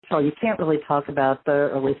all, you can't really talk about the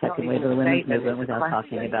early second wave of the women's movement without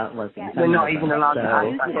talking about lesbian feminism. We're not even allowed to ask.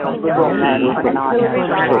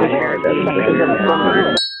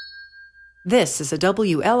 This is a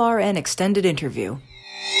WLRN extended interview.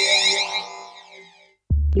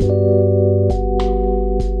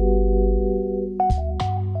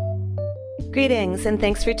 Greetings, and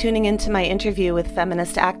thanks for tuning in to my interview with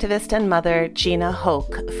feminist activist and mother Gina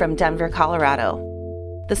Hoke from Denver, Colorado.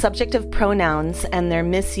 The subject of pronouns and their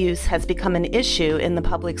misuse has become an issue in the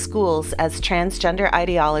public schools as transgender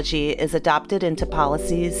ideology is adopted into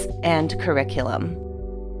policies and curriculum.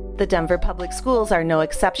 The Denver Public Schools are no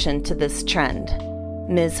exception to this trend.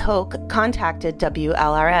 Ms. Hoke contacted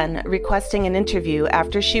WLRN requesting an interview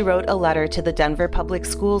after she wrote a letter to the Denver Public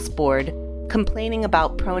Schools Board complaining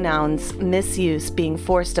about pronouns misuse being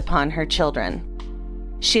forced upon her children.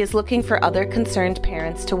 She is looking for other concerned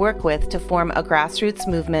parents to work with to form a grassroots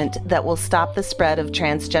movement that will stop the spread of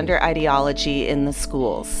transgender ideology in the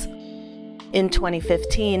schools. In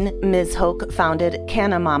 2015, Ms. Hoke founded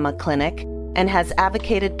Canna Mama Clinic and has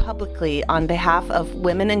advocated publicly on behalf of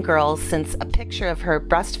women and girls since a picture of her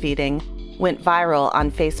breastfeeding went viral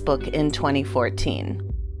on Facebook in 2014.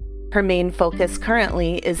 Her main focus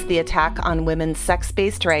currently is the attack on women's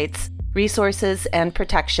sex-based rights, resources, and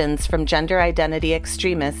protections from gender identity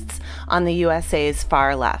extremists on the USA's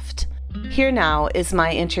far left. Here now is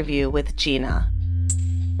my interview with Gina.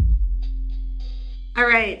 All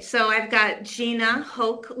right, so I've got Gina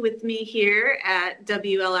Hoke with me here at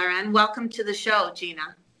WLRN. Welcome to the show,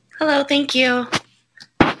 Gina. Hello, thank you.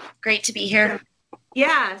 Great to be here.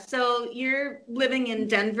 Yeah, so you're living in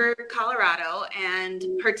Denver, Colorado, and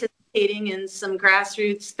participating in some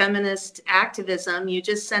grassroots feminist activism. You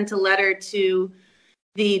just sent a letter to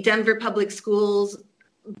the Denver Public Schools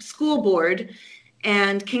School Board.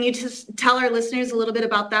 And can you just tell our listeners a little bit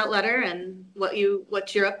about that letter and what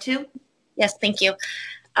you're up to? Yes, thank you.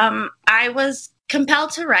 I was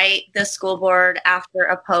compelled to write the school board after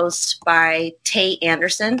a post by Tate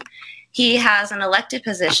Anderson. He has an elected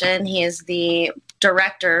position. He is the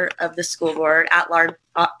director of the school board at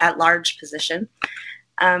large position.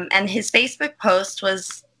 And his Facebook post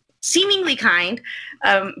was seemingly kind,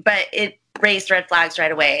 but it raised red flags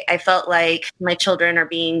right away. I felt like my children are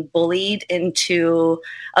being bullied into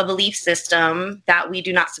a belief system that we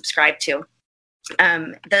do not subscribe to.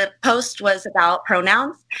 The post was about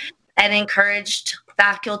pronouns and encouraged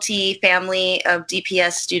faculty, family of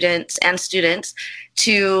DPS students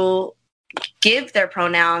to give their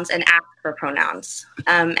pronouns and ask for pronouns,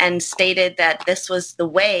 and stated that this was the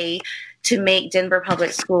way to make Denver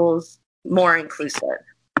Public Schools more inclusive.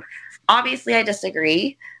 Obviously, I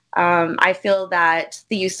disagree. I feel that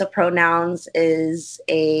the use of pronouns is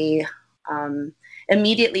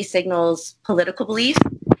immediately signals political belief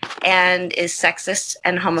and is sexist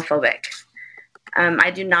and homophobic.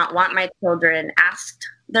 I do not want my children asked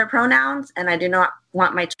their pronouns, and I do not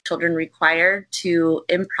want my children required to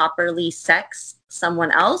improperly sex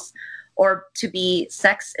someone else or to be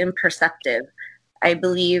sex imperceptive. I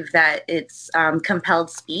believe that it's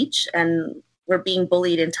compelled speech, and we're being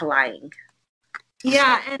bullied into lying.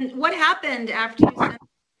 Yeah, and what happened after you sent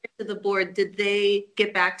it to the board? Did they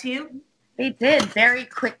get back to you? They did very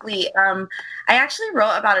quickly. I actually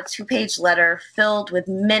wrote about a 2-page letter filled with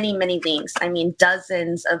many, many links. I mean,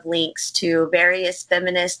 dozens of links to various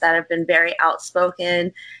feminists that have been very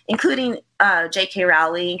outspoken, including J.K.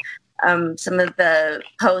 Rowling. Some of the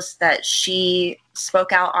posts that she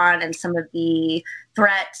spoke out on and some of the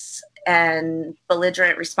threats and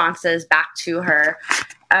belligerent responses back to her.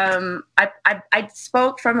 I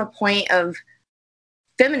spoke from a point of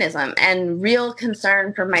feminism and real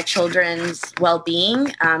concern for my children's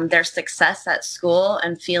well-being, their success at school,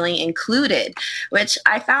 and feeling included, which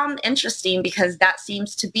I found interesting because that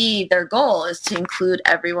seems to be their goal, is to include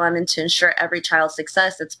everyone and to ensure every child's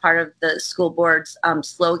success. It's part of the school board's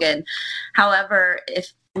slogan. However,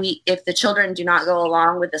 if the children do not go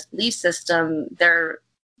along with this belief system, they're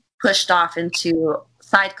pushed off into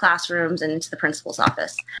side classrooms and into the principal's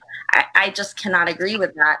office. I just cannot agree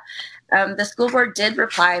with that. The school board did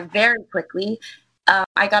reply very quickly.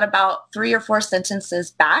 I got about 3 or 4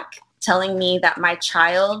 sentences back telling me that my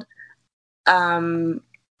child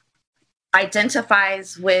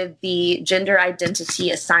identifies with the gender identity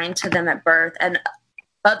assigned to them at birth, and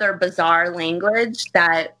other bizarre language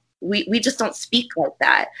that we just don't speak like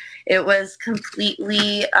that. It was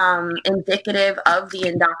completely indicative of the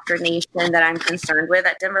indoctrination that I'm concerned with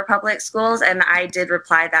at Denver Public Schools, and I did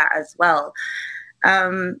reply that as well.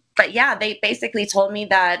 But yeah, they basically told me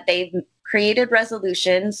that they've created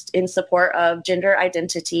resolutions in support of gender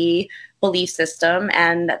identity belief system,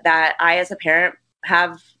 and that I, as a parent,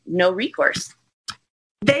 have no recourse.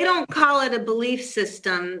 They don't call it a belief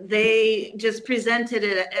system. They just presented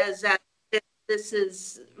it as that this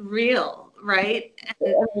is real, right?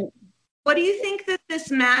 And what do you think that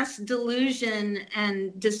this mass delusion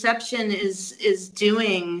and deception is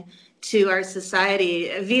doing to our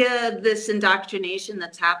society via this indoctrination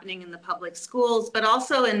that's happening in the public schools, but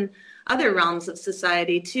also in other realms of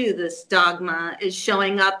society too? This dogma is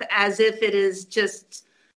showing up as if it is just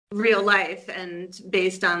real life and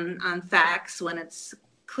based on facts, when it's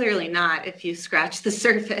clearly not if you scratch the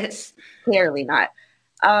surface. Clearly not.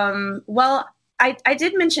 Well, I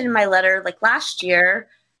did mention in my letter, like last year,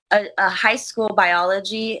 a high school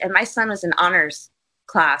biology, and my son was in honors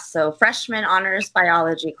class, so freshman honors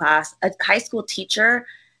biology class. A high school teacher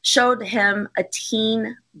showed him a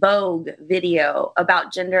Teen Vogue video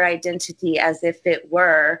about gender identity as if it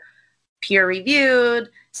were peer-reviewed,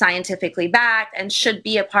 scientifically backed, and should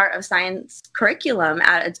be a part of science curriculum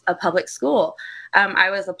at a public school. I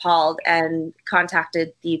was appalled and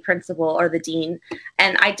contacted the principal or the dean,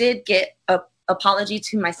 and I did get a apology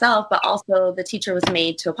to myself, but also the teacher was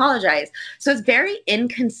made to apologize. So it's very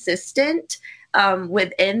inconsistent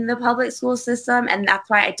within the public school system. And that's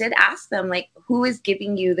why I did ask them, like, who is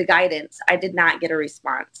giving you the guidance? I did not get a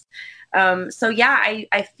response. So yeah,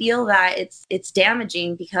 I feel that it's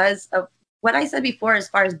damaging because of what I said before, as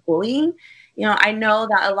far as bullying. You know, I know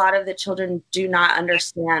that a lot of the children do not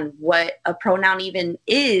understand what a pronoun even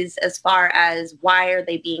is, as far as why are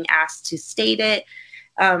they being asked to state it.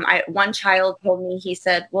 One child told me, he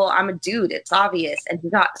said, well, I'm a dude, it's obvious. And he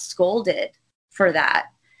got scolded for that.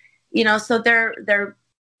 You know, so they're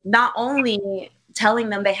not only telling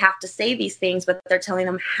them they have to say these things, but they're telling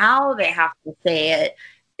them how they have to say it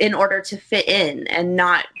in order to fit in and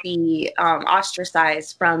not be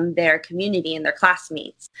ostracized from their community and their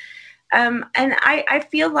classmates. And I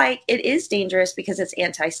feel like it is dangerous because it's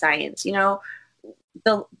anti-science. You know,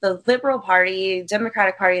 the Liberal Party,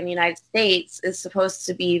 Democratic Party in the United States is supposed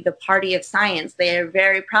to be the party of science. They are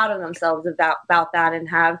very proud of themselves about that and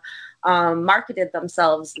have marketed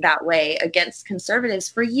themselves that way against conservatives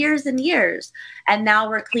for years and years. And now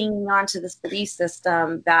we're clinging on to this belief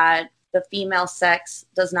system that the female sex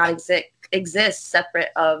does not exist separate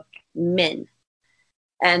of men.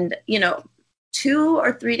 And, you know, 2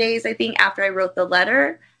 or 3 days, I think, after I wrote the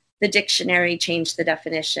letter, the dictionary changed the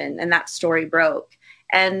definition and that story broke.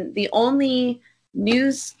 And the only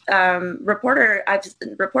news reporting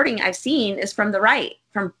I've seen is from the right,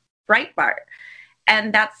 from Breitbart.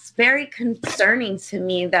 And that's very concerning to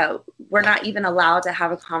me that we're not even allowed to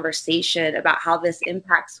have a conversation about how this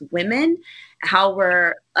impacts women, how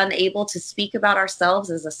we're unable to speak about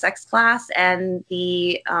ourselves as a sex class, and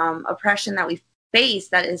the oppression that we face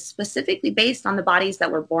that is specifically based on the bodies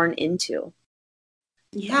that we're born into.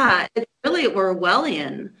 Yeah, it's really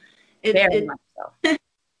Orwellian. Very much so.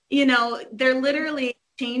 You know, they're literally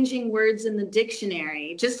changing words in the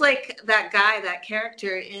dictionary, just like that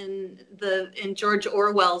character in George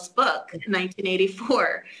Orwell's book,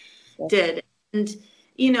 1984, did. And,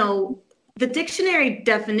 you know, the dictionary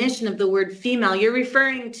definition of the word female, you're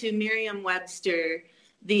referring to Merriam-Webster,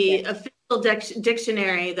 the official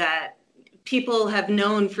dictionary that people have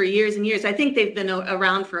known for years and years. I think they've been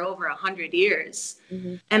around for over 100 years.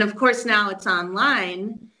 Mm-hmm. And of course, now it's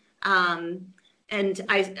online. And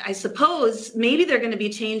I suppose maybe they're going to be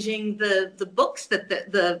changing the books that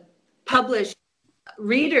the published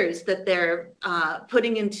readers that they're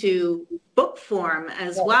putting into book form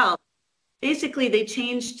as well. Basically, they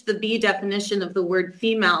changed the B definition of the word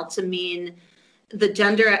female to mean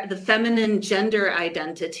the feminine gender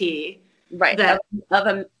identity. Right. That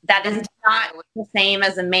is not the same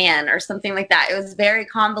as a man or something like that. It was very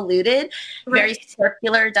convoluted, very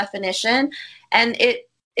circular definition. And it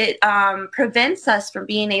prevents us from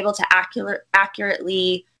being able to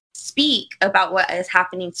accurately speak about what is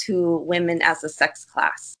happening to women as a sex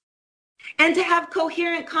class. And to have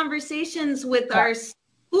coherent conversations with our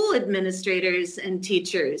school administrators and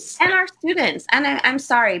teachers. And our students. And I'm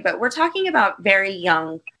sorry, but we're talking about very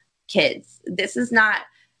young kids. This is not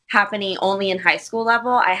happening only in high school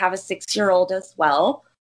level. I have a 6-year-old as well.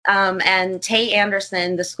 And Tay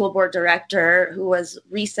Anderson, the school board director, who was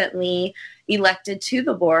recently elected to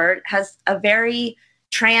the board, has a very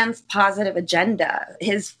trans positive agenda.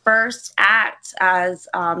 His first act as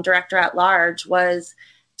director at large was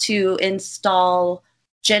to install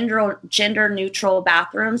gender neutral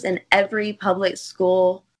bathrooms in every public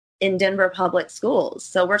school in Denver public schools.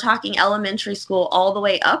 So we're talking elementary school all the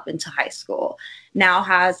way up into high school now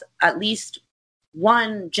has at least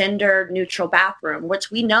one gender neutral bathroom,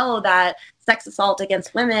 which we know that sex assault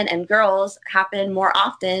against women and girls happen more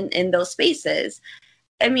often in those spaces.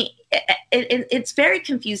 I mean, it's very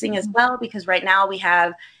confusing as well, because right now we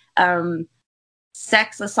have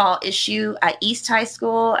sex assault issue at East High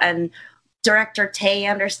School, and Director Tay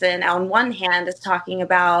Anderson on one hand is talking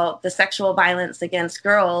about the sexual violence against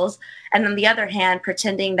girls, and on the other hand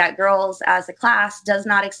pretending that girls as a class does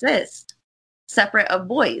not exist, separate of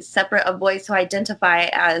boys who identify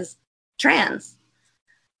as trans.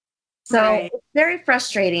 So It's very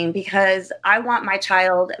frustrating, because I want my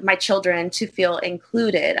children to feel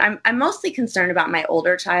included. I'm mostly concerned about my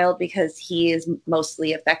older child, because he is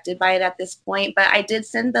mostly affected by it at this point. But I did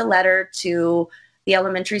send the letter to the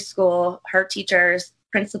elementary school, her teachers,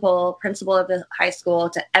 principal of the high school,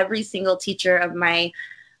 to every single teacher of my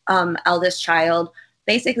eldest child,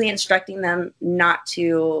 basically instructing them not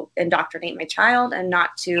to indoctrinate my child and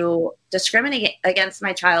not to discriminate against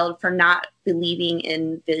my child for not believing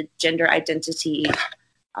in the gender identity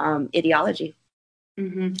ideology.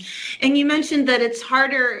 Mm-hmm. And you mentioned that it's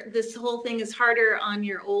harder, this whole thing is harder on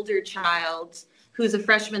your older child who's a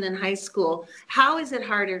freshman in high school. How is it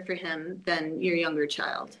harder for him than your younger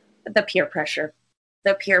child? The peer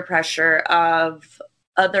pressure of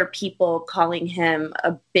other people calling him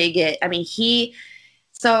a bigot. I mean,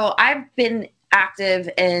 so I've been active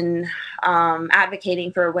in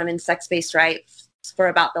advocating for women's sex-based rights for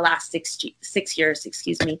about the last six years,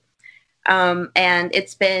 and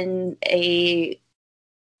it's been a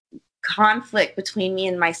conflict between me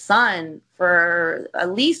and my son for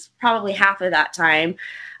at least probably half of that time,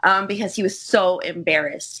 because he was so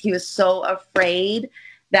embarrassed. He was so afraid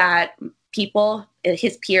that people,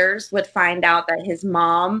 his peers, would find out that his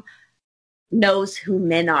mom knows who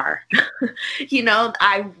men are.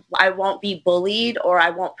 I won't be bullied, or I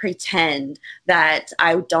won't pretend that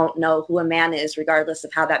I don't know who a man is, regardless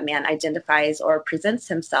of how that man identifies or presents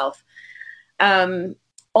himself.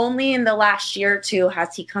 Only in the last year or two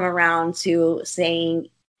has he come around to saying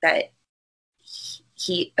that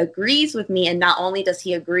he agrees with me, and not only does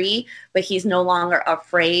he agree, but he's no longer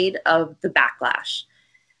afraid of the backlash.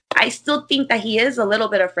 I still think that he is a little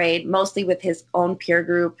bit afraid, mostly with his own peer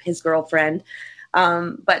group, his girlfriend,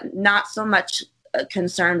 but not so much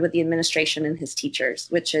concerned with the administration and his teachers,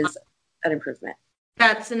 which is an improvement.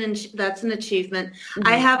 That's an achievement. Mm-hmm.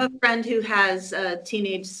 I have a friend who has a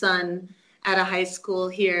teenage son at a high school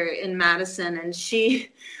here in Madison, and she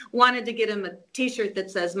wanted to get him a T-shirt that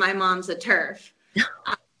says, "My mom's a TERF."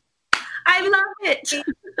 I love it.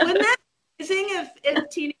 Wouldn't that be amazing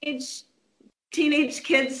if teenage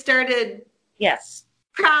kids started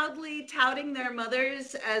proudly touting their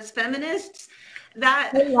mothers as feminists? I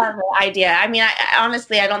love the idea. I mean,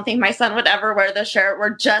 I don't think my son would ever wear the shirt.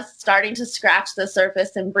 We're just starting to scratch the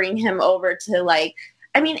surface and bring him over to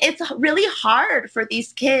it's really hard for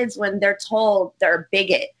these kids when they're told they're a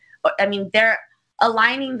bigot. I mean, they're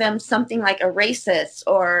aligning them something like a racist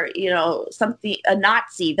or, a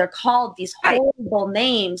Nazi. They're called these horrible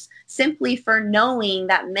names simply for knowing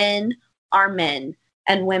that men are men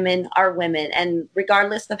and women are women. And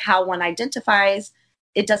regardless of how one identifies,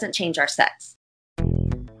 it doesn't change our sex.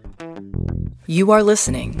 You are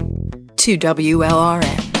listening to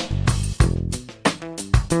WLRN.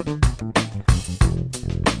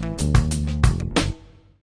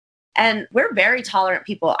 And we're very tolerant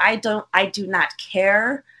people. I do not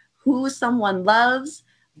care who someone loves.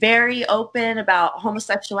 Very open about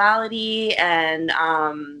homosexuality and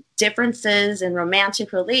differences in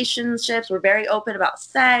romantic relationships. We're very open about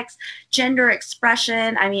sex, gender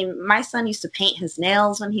expression. I mean, my son used to paint his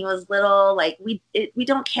nails when he was little. We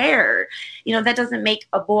don't care. That doesn't make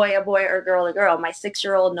a boy or a girl. My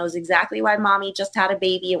 6-year-old knows exactly why mommy just had a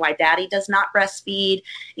baby and why daddy does not breastfeed.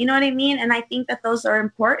 You know what I mean? And I think that those are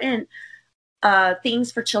important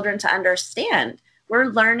things for children to understand. We're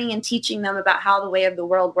learning and teaching them about how the way of the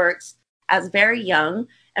world works as very young,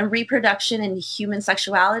 and reproduction and human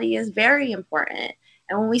sexuality is very important.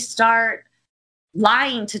 And when we start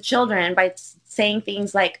lying to children by saying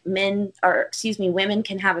things like women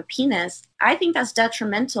can have a penis, I think that's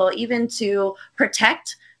detrimental even to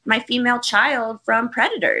protect my female child from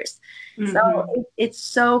predators. Mm-hmm. So it's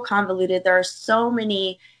so convoluted. There are so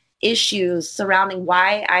many issues surrounding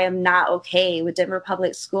why I am not okay with Denver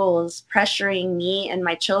Public Schools pressuring me and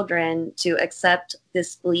my children to accept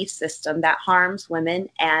this belief system that harms women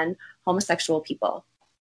and homosexual people.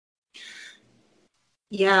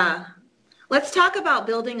 Yeah. Let's talk about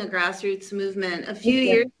building a grassroots movement. A few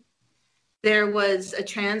years ago, there was a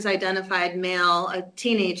trans-identified male, a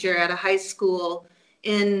teenager at a high school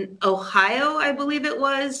in Ohio, I believe it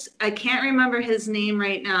was. I can't remember his name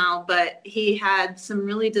right now, but he had some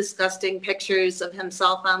really disgusting pictures of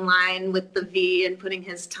himself online with the V and putting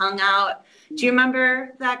his tongue out. Do you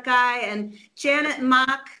remember that guy? And Janet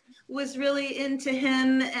Mock was really into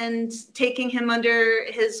him and taking him under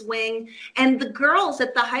his wing. And the girls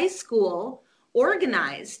at the high school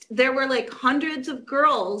organized. There were like hundreds of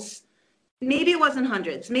girls. Maybe it wasn't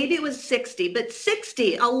hundreds, maybe it was 60, but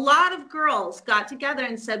 60, a lot of girls got together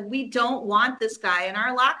and said, we don't want this guy in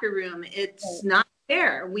our locker room. It's not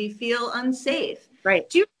fair. We feel unsafe. Right.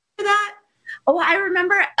 Do you remember that? Oh, I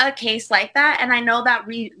remember a case like that. And I know that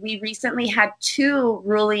we recently had 2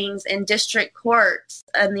 rulings in district courts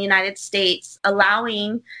in the United States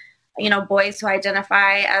allowing, boys who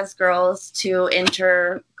identify as girls to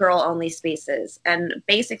enter girl-only spaces and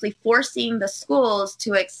basically forcing the schools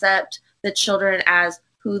to accept the children as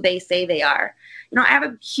who they say they are. I have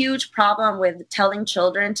a huge problem with telling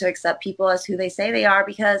children to accept people as who they say they are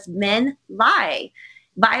because men lie.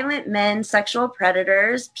 Violent men, sexual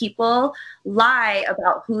predators, people lie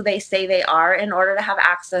about who they say they are in order to have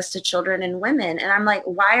access to children and women. And I'm like,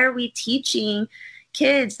 why are we teaching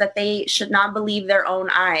kids that they should not believe their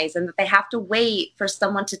own eyes and that they have to wait for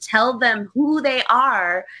someone to tell them who they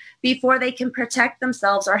are before they can protect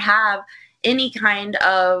themselves or have any kind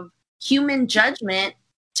of human judgment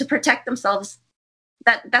to protect themselves?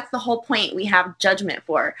 That's the whole point we have judgment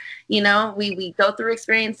for. We go through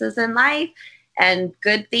experiences in life and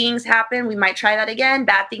good things happen. We might try that again.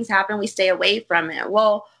 Bad things happen. We stay away from it.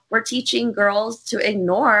 Well, we're teaching girls to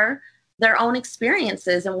ignore their own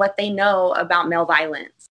experiences and what they know about male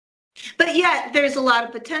violence. But yet there's a lot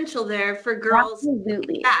of potential there for girls Absolutely.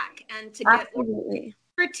 to get back and to Absolutely. get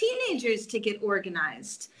for teenagers to get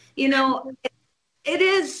organized. It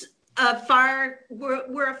is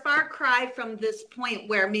we're a far cry from this point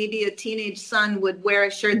where maybe a teenage son would wear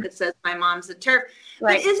a shirt that says my mom's a TERF.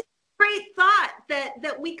 Right. But isn't it a great thought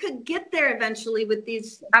that we could get there eventually with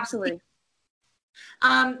these? Absolutely.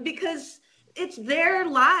 Because it's their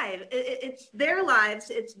lives,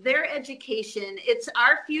 it's their education, it's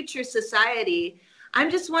our future society. I'm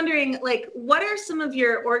just wondering, what are some of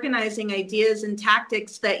your organizing ideas and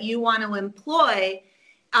tactics that you want to employ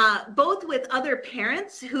both with other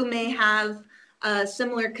parents who may have a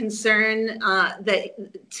similar concern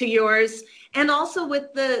to yours, and also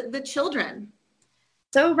with the children?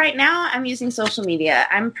 So right now I'm using social media.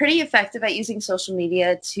 I'm pretty effective at using social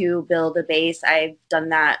media to build a base. I've done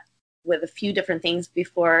that with a few different things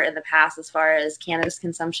before in the past as far as cannabis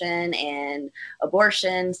consumption and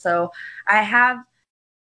abortion. So I have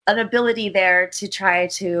an ability there to try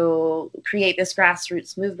to create this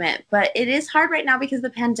grassroots movement. But it is hard right now because of the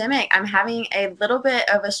pandemic. I'm having a little bit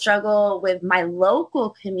of a struggle with my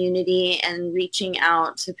local community and reaching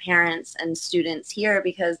out to parents and students here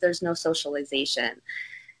because there's no socialization.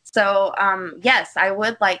 So yes, I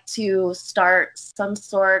would like to start some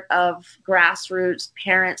sort of grassroots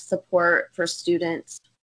parent support for students.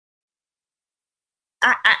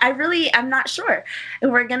 I'm not sure.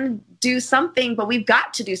 And we're going to do something, but we've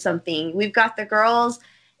got to do something. We've got the girls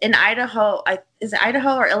in Idaho. Is it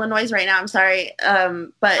Idaho or Illinois right now? I'm sorry.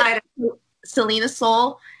 But Idaho. Selena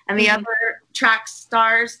Soul and the other track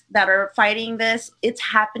stars that are fighting this. It's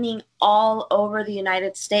happening all over the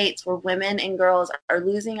United States where women and girls are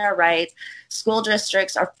losing our rights. School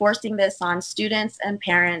districts are forcing this on students and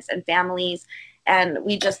parents and families. And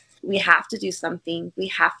we have to do something. We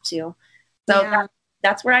have to. So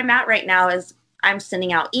that's where I'm at right now is I'm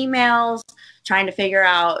sending out emails, trying to figure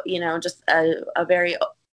out, just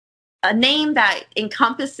a name that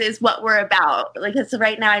encompasses what we're about. Because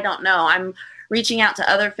right now I don't know. I'm reaching out to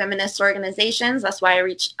other feminist organizations. That's why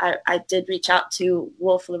I did reach out to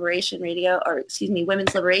Women's Liberation Radio,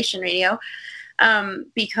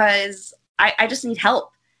 because I just need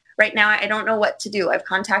help. Right now I don't know what to do. I've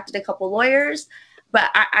contacted a couple lawyers, but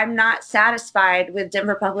I'm not satisfied with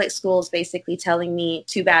Denver Public Schools basically telling me,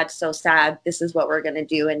 too bad, so sad, this is what we're going to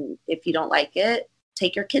do. And if you don't like it,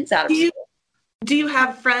 take your kids out of school. Do you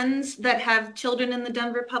have friends that have children in the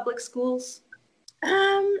Denver Public Schools?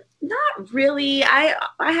 Not really. I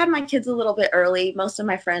had my kids a little bit early. Most of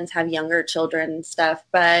my friends have younger children and stuff,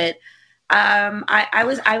 but I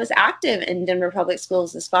was active in Denver Public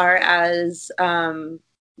Schools as far as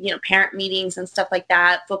parent meetings and stuff like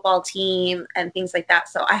that, football team and things like that.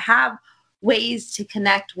 So I have ways to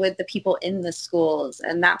connect with the people in the schools,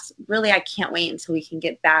 and that's really, I can't wait until we can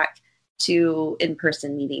get back to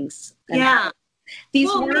in-person meetings. And these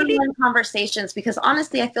one-on-one conversations, because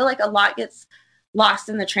honestly, I feel like a lot gets lost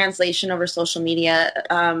in the translation over social media.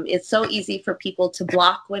 It's so easy for people to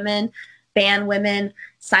block women ban women,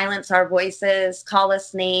 silence our voices, call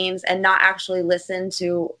us names, and not actually listen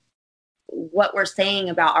to what we're saying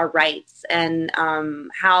about our rights and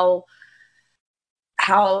how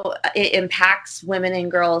it impacts women and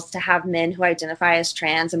girls to have men who identify as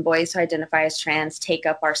trans and boys who identify as trans take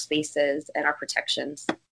up our spaces and our protections.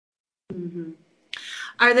 Mm-hmm.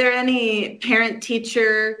 Are there any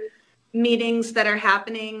parent-teacher meetings that are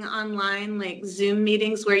happening online, like Zoom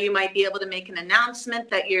meetings, where you might be able to make an announcement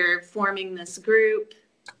that you're forming this group?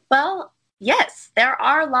 Well, yes, there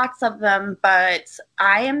are lots of them, but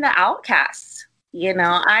I am the outcast.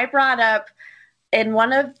 I brought up in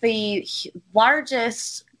one of the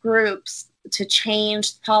largest groups to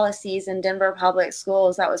change policies in Denver public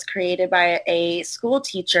schools that was created by a school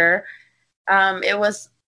teacher. It was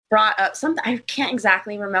brought up something, I can't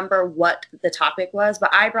exactly remember what the topic was,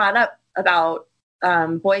 but I brought up about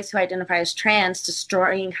boys who identify as trans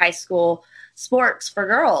destroying high school sports for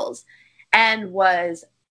girls, and was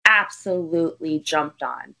absolutely jumped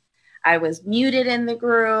on. I was muted in the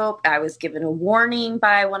group. I was given a warning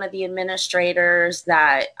by one of the administrators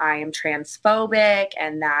that I am transphobic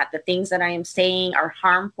and that the things that I am saying are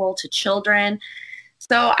harmful to children.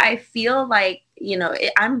 So I feel like,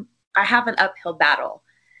 I have an uphill battle,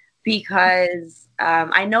 because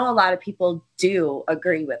I know a lot of people do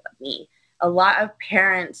agree with me. A lot of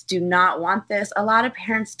parents do not want this. A lot of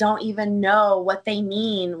parents don't even know what they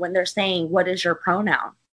mean when they're saying, "What is your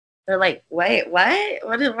pronoun?" They're like, wait, what?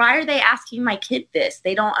 Why are they asking my kid this?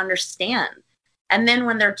 They don't understand. And then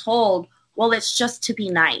when they're told, well, it's just to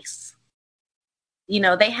be nice.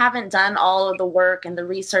 They haven't done all of the work and the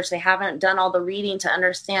research. They haven't done all the reading to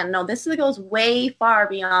understand. No, this goes way far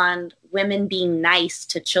beyond women being nice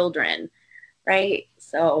to children, right?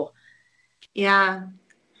 So, yeah.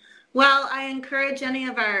 Well, I encourage any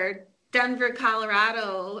of our Denver,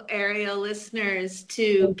 Colorado area listeners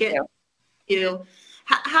to get you.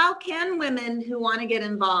 How can women who want to get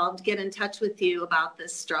involved get in touch with you about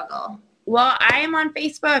this struggle? Well, I am on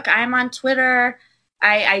Facebook. I'm on Twitter.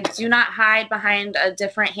 I do not hide behind a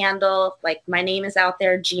different handle. Like, my name is out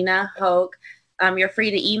there, Gina Hoke. You're free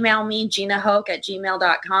to email me,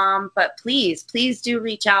 ginahoke@gmail.com. But please do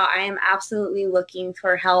reach out. I am absolutely looking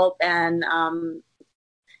for help. And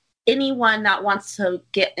anyone that wants to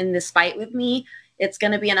get in this fight with me, it's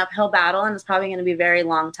going to be an uphill battle, and it's probably going to be a very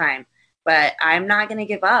long time. But I'm not going to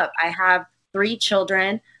give up. I have 3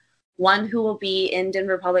 children, one who will be in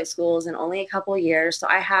Denver Public Schools in only a couple of years. So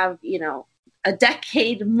I have, a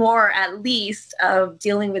decade more at least of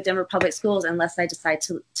dealing with Denver Public Schools unless I decide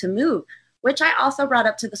to move, which I also brought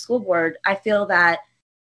up to the school board. I feel that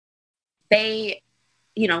they,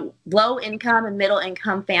 low income and middle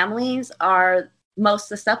income families are most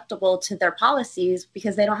susceptible to their policies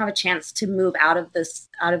because they don't have a chance to move out of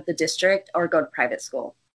the district or go to private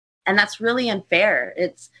school. And that's really unfair.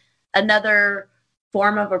 It's another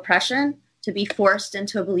form of oppression to be forced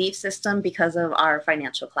into a belief system because of our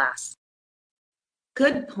financial class.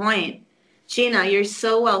 Good point. Gina, you're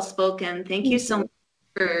so well spoken. Thank you so much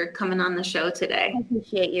for coming on the show today. I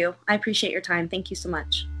appreciate you. I appreciate your time. Thank you so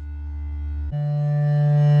much.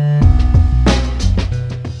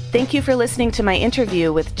 Thank you for listening to my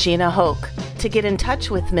interview with Gina Hoke. To get in touch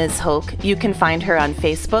with Ms. Hoke, you can find her on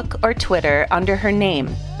Facebook or Twitter under her name,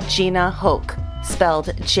 Gina Hoke,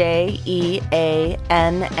 spelled Jeanna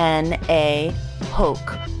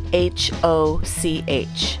Hoke,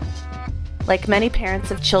 Hoch. Like many parents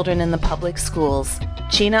of children in the public schools,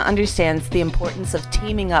 Gina understands the importance of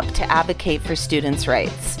teaming up to advocate for students'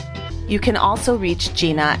 rights. You can also reach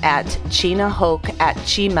Gina at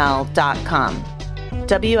ginahoke@gmail.com.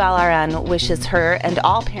 WLRN wishes her and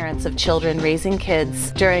all parents of children raising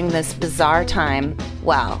kids during this bizarre time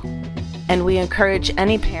well. And we encourage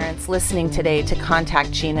any parents listening today to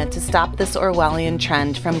contact Gina to stop this Orwellian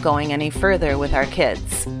trend from going any further with our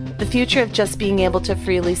kids. The future of just being able to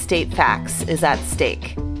freely state facts is at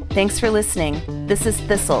stake. Thanks for listening. This is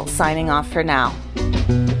Thistle signing off for now.